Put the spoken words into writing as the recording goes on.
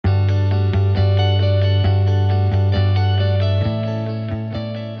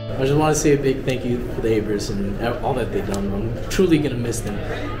just want to say a big thank you for the Abers and all that they've done. I'm truly going to miss them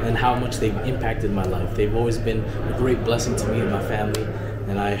and how much they've impacted my life. They've always been a great blessing to me and my family,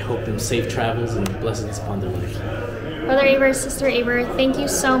 and I hope them safe travels and blessings upon their life. Brother Aber, Sister Aber, thank you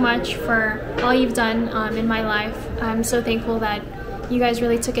so much for all you've done in my life. I'm so thankful that you guys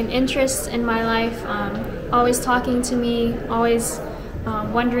really took an interest in my life, always talking to me, always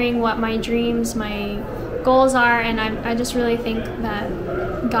wondering what my dreams, my goals are, and I just really think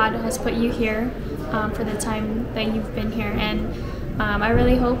that God has put you here for the time that you've been here, and I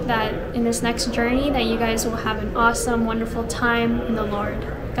really hope that in this next journey that you guys will have an awesome, wonderful time in the Lord.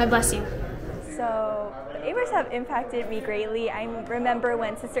 God bless you. So the Abers have impacted me greatly. I remember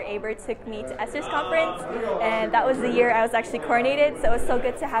when Sister Aber took me to Esther's conference, and that was the year I was actually coronated, so it was so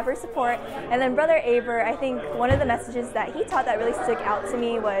good to have her support. And then Brother Aber, I think one of the messages that he taught that really stuck out to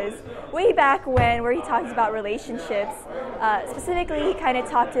me was way back when, where he talks about relationships. Specifically, he kind of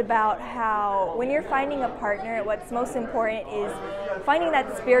talked about how when you're finding a partner, what's most important is finding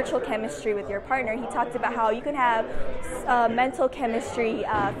that spiritual chemistry with your partner. He talked about how you can have mental chemistry,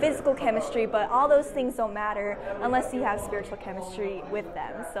 physical chemistry, but all those things don't matter unless you have spiritual chemistry with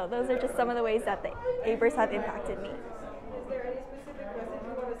them. So those are just some of the ways that the Abers have impacted me. Is there any specific message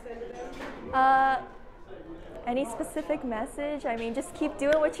you want to send to them? Any specific message? I mean, just keep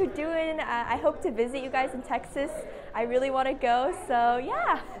doing what you're doing. I hope to visit you guys in Texas. I really want to go, so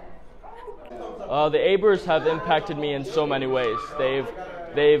yeah. The Abers have impacted me in so many ways.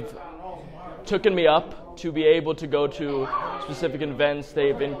 They've taken me up to be able to go to specific events.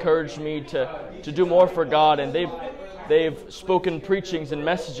 They've encouraged me to do more for God, and they've spoken preachings and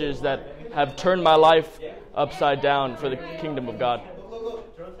messages that have turned my life upside down for the kingdom of God.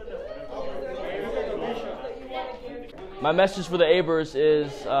 My message for the Abers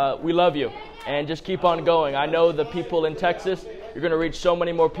is we love you, and just keep on going. I know the people in Texas, you're going to reach so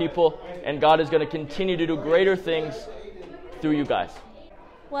many more people, and God is going to continue to do greater things through you guys.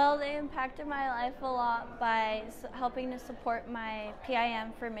 Well, they impacted my life a lot by helping to support my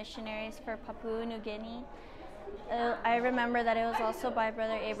PIM for missionaries for Papua New Guinea. I remember that it was also by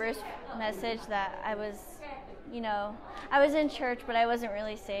Brother Aber's message that I was in church, but I wasn't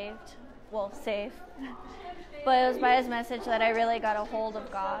really saved. Well, safe. But it was by his message that I really got a hold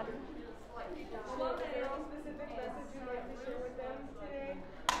of God.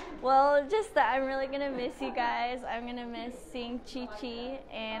 Well, just that I'm really going to miss you guys. I'm going to miss seeing Chi-Chi,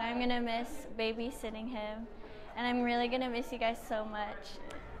 and I'm going to miss babysitting him. And I'm really going to miss you guys so much.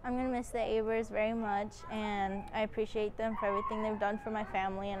 I'm going to miss the Abers very much, and I appreciate them for everything they've done for my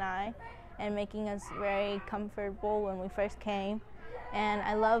family and I, and making us very comfortable when we first came. And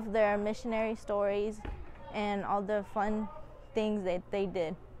I love their missionary stories and all the fun things that they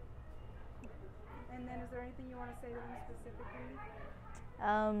did. And then is there anything you want to say to them specifically?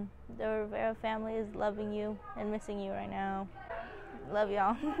 The Rivera family is loving you and missing you right now. Love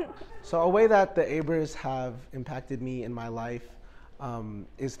y'all. So a way that the Abers have impacted me in my life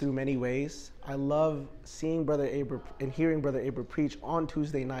is through many ways. I love seeing Brother Aber and hearing Brother Aber preach on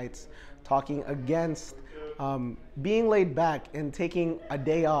Tuesday nights, talking against being laid back and taking a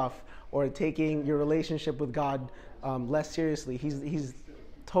day off or taking your relationship with God less seriously. He's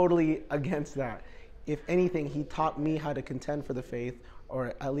totally against that. If anything, he taught me how to contend for the faith,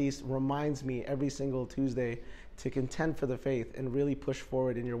 or at least reminds me every single Tuesday to contend for the faith and really push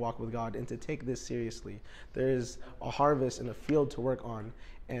forward in your walk with God and to take this seriously. There is a harvest and a field to work on,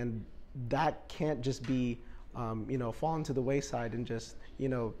 and that can't just be, fallen to the wayside and just,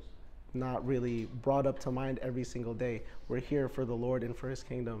 not really brought up to mind every single day. We're here for the Lord and for His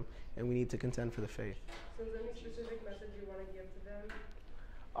kingdom, and we need to contend for the faith. So is there any specific message you want to give to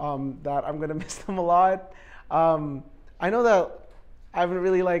them? That I'm going to miss them a lot. I know that I haven't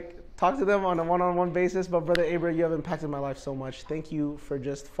really talked to them on a one-on-one basis, but Brother Aber, you have impacted my life so much. Thank you for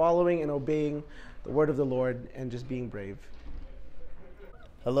just following and obeying the word of the Lord and just being brave.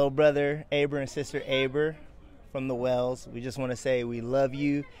 Hello, Brother Aber and Sister Aber from the Wells. We just want to say we love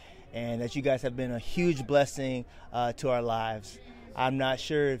you and that you guys have been a huge blessing to our lives. I'm not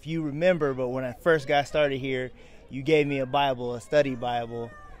sure if you remember, but when I first got started here, you gave me a Bible, a study Bible,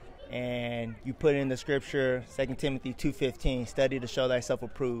 and you put in the scripture, 2 Timothy 2:15, study to show thyself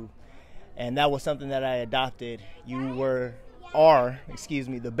approved. And that was something that I adopted. You are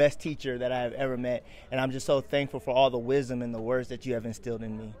the best teacher that I have ever met. And I'm just so thankful for all the wisdom and the words that you have instilled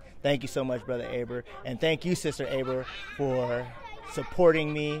in me. Thank you so much, Brother Aber. And thank you, Sister Aber, for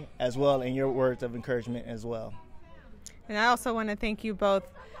supporting me as well in your words of encouragement as well. And I also want to thank you both.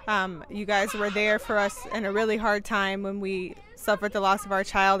 You guys were there for us in a really hard time when we suffered the loss of our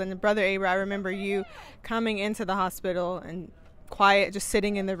child. And Brother Aber, I remember you coming into the hospital and quiet, just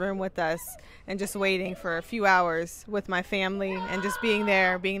sitting in the room with us and just waiting for a few hours with my family and just being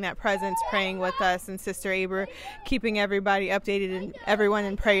there, being that presence, praying with us, and Sister Aber keeping everybody updated and everyone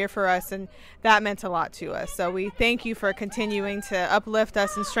in prayer for us, and that meant a lot to us. So we thank you for continuing to uplift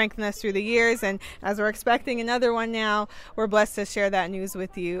us and strengthen us through the years, and as we're expecting another one now, we're blessed to share that news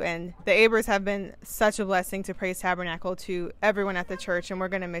with you. And the Abers have been such a blessing to Praise Tabernacle, to everyone at the church, and we're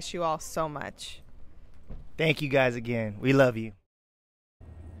going to miss you all so much. Thank you guys again. We love you.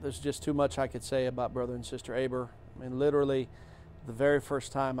 There's just too much I could say about Brother and Sister Aber. I mean, literally, the very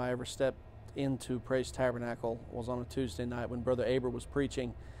first time I ever stepped into Praise Tabernacle was on a Tuesday night when Brother Aber was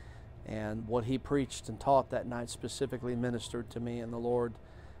preaching, and what he preached and taught that night specifically ministered to me, and the Lord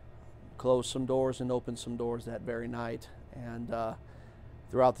closed some doors and opened some doors that very night. And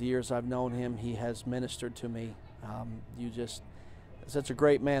throughout the years I've known him, he has ministered to me. Such a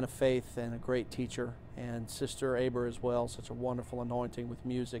great man of faith and a great teacher, and Sister Aber as well, such a wonderful anointing with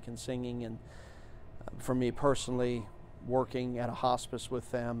music and singing. And for me personally, working at a hospice with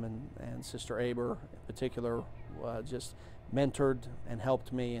them, and Sister Aber in particular just mentored and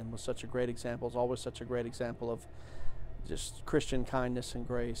helped me and was such a great example, is always such a great example of just Christian kindness and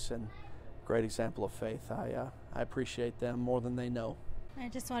grace, and great example of faith. I appreciate them more than they know. I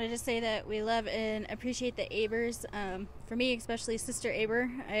just wanted to say that we love and appreciate the Abers. For me, especially Sister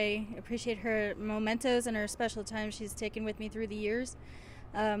Aber, I appreciate her mementos and her special time she's taken with me through the years.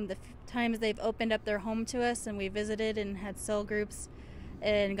 The times they've opened up their home to us and we visited and had cell groups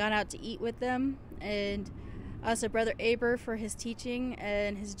and gone out to eat with them. And also Brother Aber for his teaching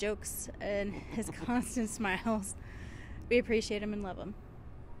and his jokes and his constant smiles. We appreciate him and love him.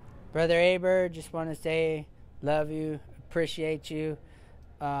 Brother Aber, just want to say love you, appreciate you.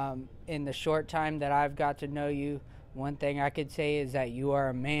 In the short time that I've got to know you, one thing I could say is that you are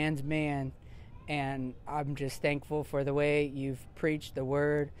a man's man, and I'm just thankful for the way you've preached the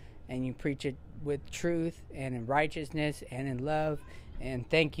word, and you preach it with truth and in righteousness and in love, and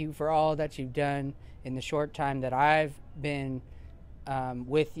thank you for all that you've done in the short time that I've been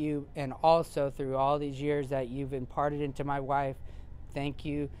with you, and also through all these years that you've imparted into my wife. Thank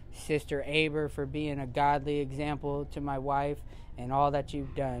you, Sister Aber, for being a godly example to my wife and all that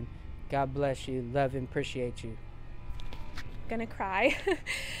you've done. God bless you. Love and appreciate you. Gonna cry.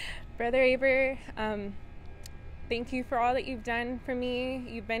 Brother Aber, thank you for all that you've done for me.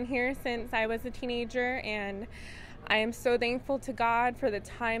 You've been here since I was a teenager, and I am so thankful to God for the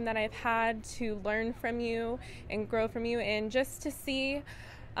time that I've had to learn from you and grow from you, and just to see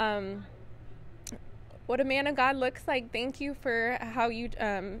what a man of God looks like. Thank you for how you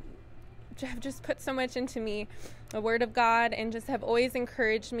have just put so much into me, the Word of God, and just have always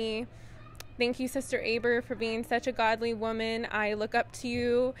encouraged me. Thank you, Sister Aber, for being such a godly woman. I look up to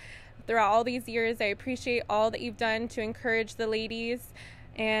you throughout all these years. I appreciate all that you've done to encourage the ladies,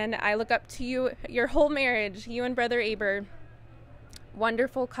 and I look up to you, your whole marriage, you and Brother Aber.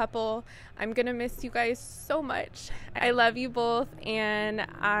 Wonderful couple. I'm gonna miss you guys so much. I love you both, and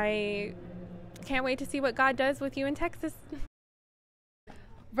I can't wait to see what God does with you in Texas.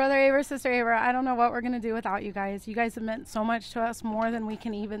 Brother Aber, Sister Aber, I don't know what we're going to do without you guys. You guys have meant so much to us, more than we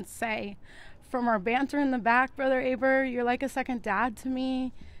can even say. From our banter in the back, Brother Aber, you're like a second dad to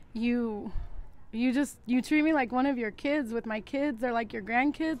me. You treat me like one of your kids. With my kids, they're like your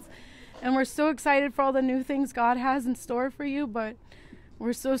grandkids. And we're so excited for all the new things God has in store for you, but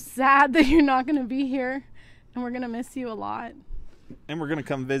we're so sad that you're not going to be here, and we're going to miss you a lot. And we're going to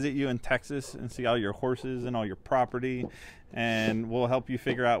come visit you in Texas and see all your horses and all your property, and we'll help you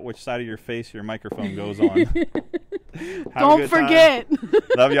figure out which side of your face your microphone goes on. Don't forget.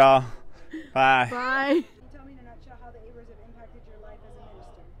 Love y'all. Bye. Bye. Tell me in a nutshell how the Abers have impacted your life as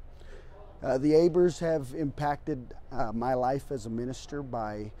a minister. The Abers have impacted my life as a minister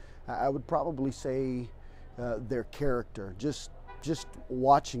by, I would probably say, their character. Just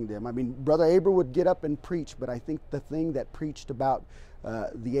watching them. I mean, Brother Aber would get up and preach, but I think the thing that preached about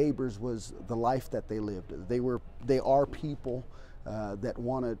the Abers was the life that they lived. They are people that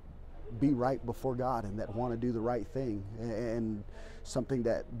want to be right before God and that want to do the right thing. And something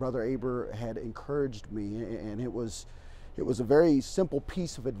that Brother Aber had encouraged me, and it was a very simple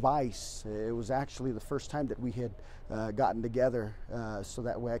piece of advice. It was actually the first time that we had gotten together, so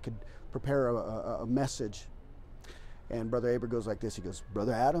that way I could prepare a message. And Brother Aber goes like this. He goes,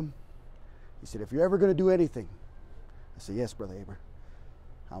 "Brother Adam," he said, "if you're ever going to do anything," I said, "Yes, Brother Aber.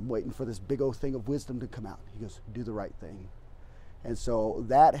 I'm waiting for this big old thing of wisdom to come out." He goes, "Do the right thing." And so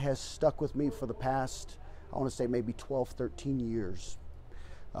that has stuck with me for the past, I want to say maybe 12, 13 years.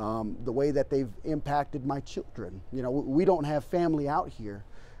 The way that they've impacted my children. You know, we don't have family out here,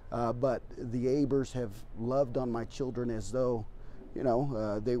 but the Abers have loved on my children as though you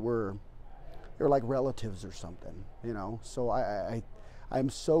know, they were like relatives or something, you know. So I'm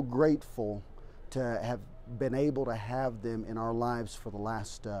so grateful to have been able to have them in our lives for the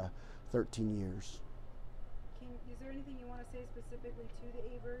last 13 years. Is there anything you want to say specifically to the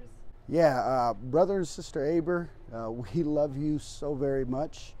Abers? Yeah, brother and sister Aber, we love you so very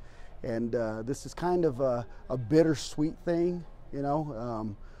much, and this is kind of a bittersweet thing, you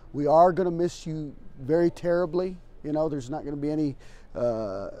know. We are going to miss you very terribly, you know. There's not going to be any,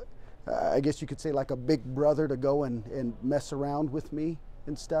 I guess you could say, like a big brother to go and mess around with me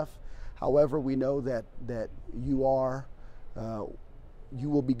and stuff. However, we know that you will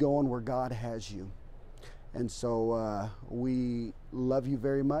be going where God has you. And so we love you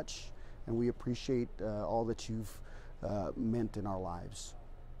very much, and we appreciate all that you've meant in our lives.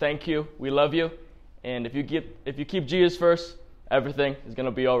 Thank you. We love you. And if you keep Jesus first, everything is going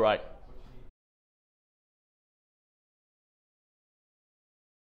to be all right.